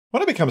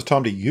When it becomes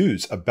time to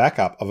use a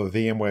backup of a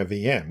VMware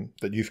VM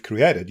that you've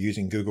created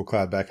using Google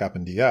Cloud Backup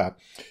and DR,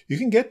 you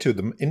can get to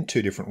them in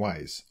two different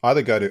ways.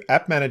 Either go to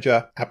App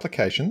Manager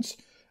Applications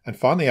and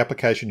find the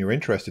application you're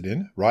interested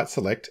in, right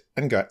select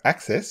and go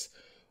Access,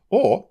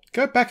 or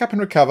go Backup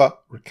and Recover,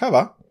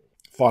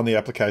 find the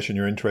application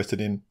you're interested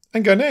in,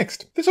 and go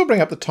Next. This will bring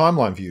up the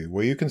timeline view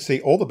where you can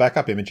see all the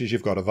backup images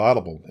you've got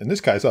available. In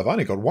this case, I've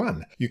only got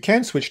one. You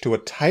can switch to a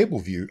table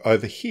view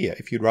over here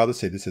if you'd rather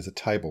see this as a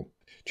table.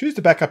 Choose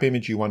the backup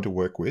image you want to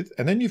work with,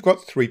 and then you've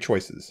got three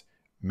choices: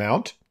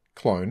 mount,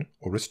 clone,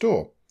 or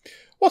restore.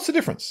 What's the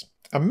difference?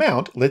 A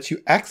mount lets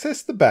you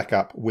access the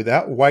backup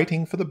without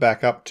waiting for the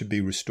backup to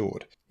be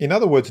restored. In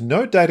other words,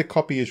 no data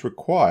copy is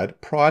required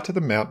prior to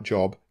the mount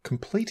job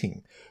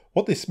completing.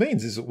 What this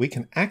means is that we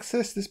can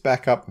access this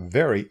backup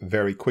very,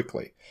 very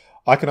quickly.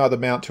 I can either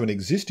mount to an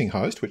existing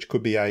host, which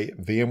could be a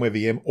VMware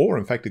VM or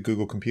in fact a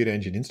Google Compute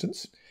Engine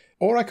instance,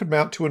 or I could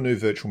mount to a new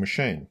virtual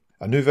machine.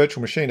 A new virtual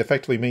machine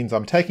effectively means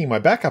I'm taking my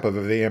backup of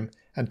a VM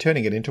and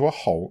turning it into a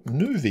whole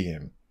new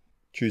VM.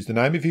 Choose the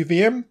name of your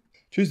VM,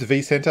 choose the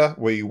vCenter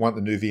where you want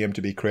the new VM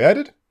to be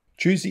created,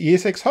 choose the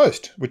ESX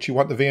host which you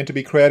want the VM to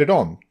be created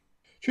on,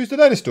 choose the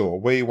data store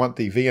where you want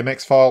the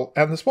VMX file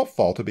and the swap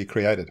file to be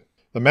created.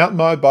 The mount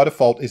mode by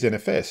default is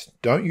NFS.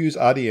 Don't use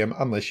RDM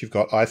unless you've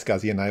got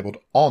iSCSI enabled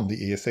on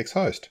the ESX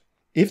host.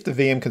 If the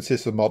VM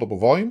consists of multiple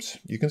volumes,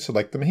 you can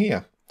select them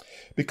here.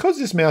 Because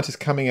this mount is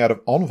coming out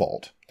of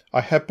OnVault, I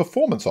have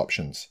performance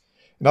options.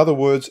 In other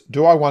words,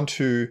 do I want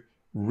to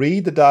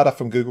read the data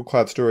from Google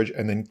Cloud Storage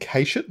and then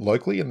cache it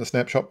locally in the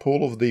snapshot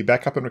pool of the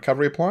backup and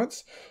recovery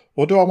appliance?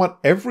 Or do I want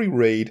every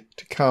read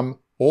to come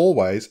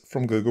always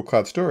from Google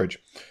Cloud Storage?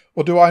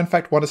 Or do I in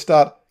fact want to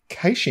start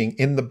caching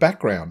in the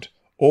background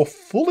or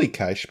fully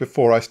cache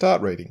before I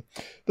start reading?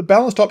 The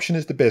balanced option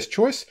is the best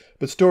choice,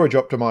 but storage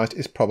optimized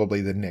is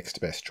probably the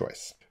next best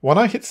choice. When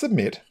I hit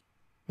submit,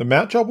 the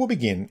mount job will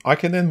begin. I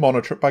can then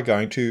monitor it by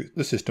going to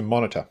the System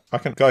Monitor. I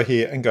can go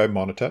here and go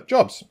Monitor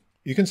Jobs.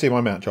 You can see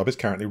my mount job is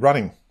currently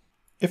running.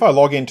 If I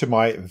log into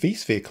my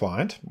vSphere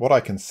client, what I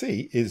can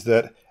see is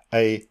that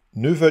a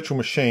new virtual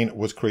machine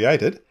was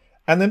created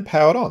and then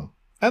powered on.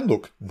 And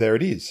look, there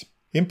it is.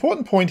 The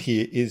important point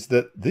here is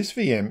that this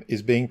VM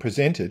is being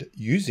presented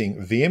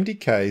using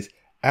VMDKs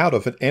out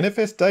of an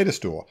NFS data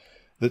store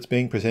that's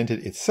being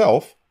presented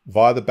itself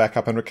via the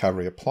backup and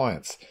recovery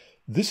appliance.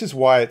 This is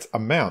why it's a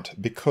mount,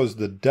 because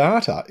the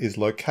data is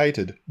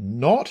located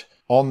not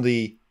on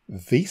the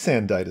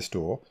vSAN data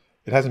store.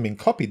 It hasn't been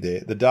copied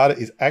there. The data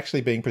is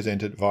actually being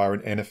presented via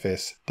an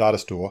NFS data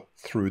store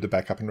through the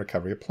backup and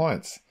recovery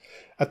appliance.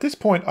 At this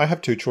point, I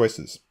have two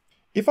choices.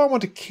 If I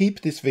want to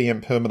keep this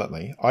VM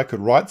permanently, I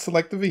could right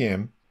select the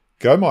VM,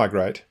 go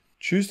migrate,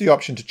 choose the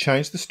option to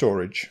change the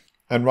storage,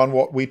 and run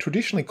what we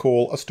traditionally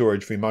call a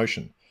storage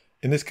vMotion.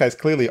 In this case,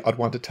 clearly I'd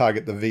want to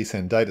target the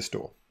vSAN data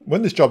store.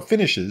 When this job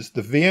finishes,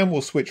 the VM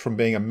will switch from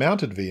being a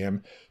mounted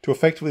VM to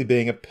effectively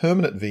being a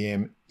permanent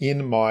VM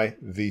in my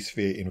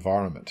vSphere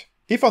environment.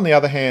 If, on the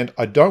other hand,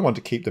 I don't want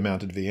to keep the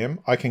mounted VM,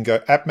 I can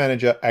go App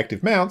Manager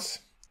Active Mounts,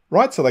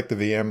 right select the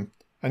VM,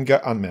 and go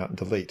Unmount and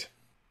Delete.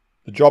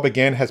 The job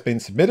again has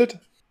been submitted,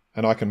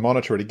 and I can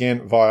monitor it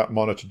again via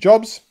Monitor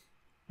Jobs.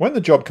 When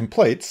the job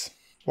completes,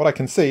 what I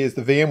can see is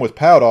the VM was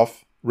powered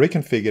off,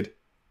 reconfigured,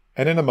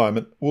 and in a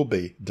moment will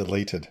be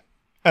deleted.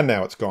 And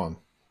now it's gone.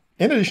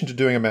 In addition to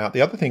doing a mount,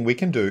 the other thing we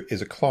can do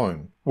is a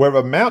clone, where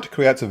a mount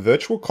creates a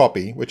virtual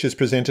copy which is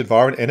presented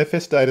via an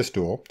NFS data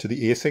store to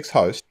the ESX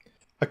host.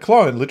 A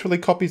clone literally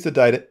copies the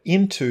data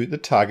into the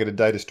targeted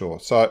data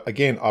store. So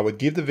again, I would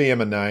give the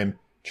VM a name,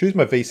 choose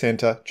my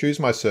vCenter, choose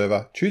my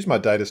server, choose my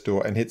data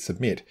store, and hit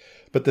submit.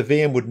 But the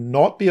VM would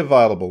not be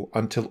available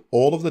until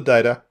all of the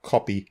data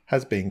copy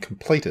has been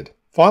completed.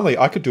 Finally,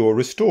 I could do a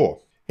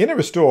restore. In a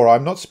restore,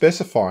 I'm not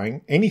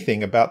specifying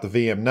anything about the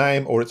VM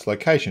name or its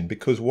location,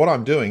 because what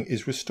I'm doing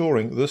is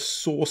restoring the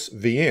source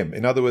VM.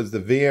 In other words, the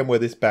VM where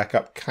this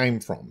backup came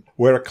from.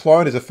 Where a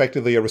clone is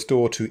effectively a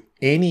restore to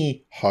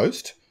any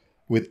host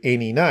with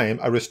any name,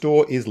 a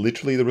restore is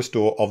literally the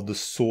restore of the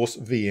source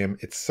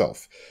VM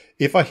itself.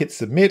 If I hit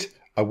submit,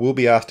 I will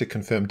be asked to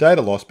confirm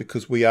data loss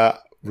because we are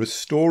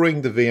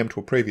restoring the VM to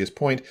a previous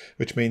point,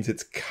 which means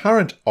its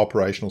current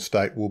operational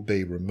state will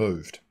be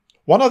removed.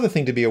 One other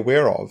thing to be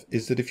aware of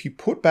is that if you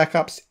put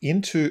backups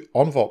into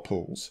OnVault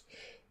pools,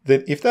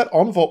 then if that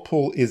OnVault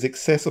pool is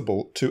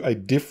accessible to a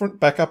different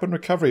backup and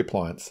recovery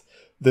appliance,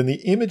 then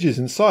the images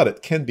inside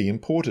it can be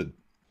imported.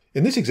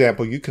 In this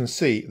example, you can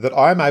see that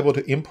I am able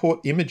to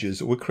import images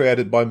that were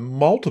created by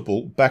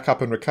multiple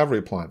backup and recovery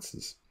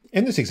appliances.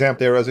 In this example,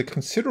 there is a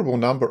considerable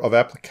number of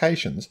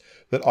applications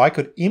that I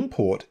could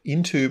import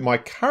into my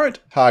current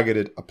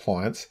targeted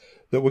appliance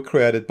that were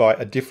created by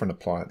a different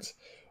appliance.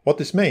 What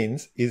this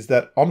means is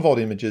that OnVault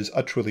images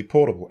are truly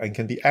portable and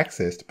can be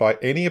accessed by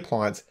any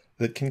appliance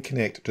that can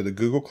connect to the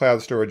Google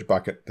Cloud Storage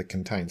bucket that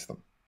contains them.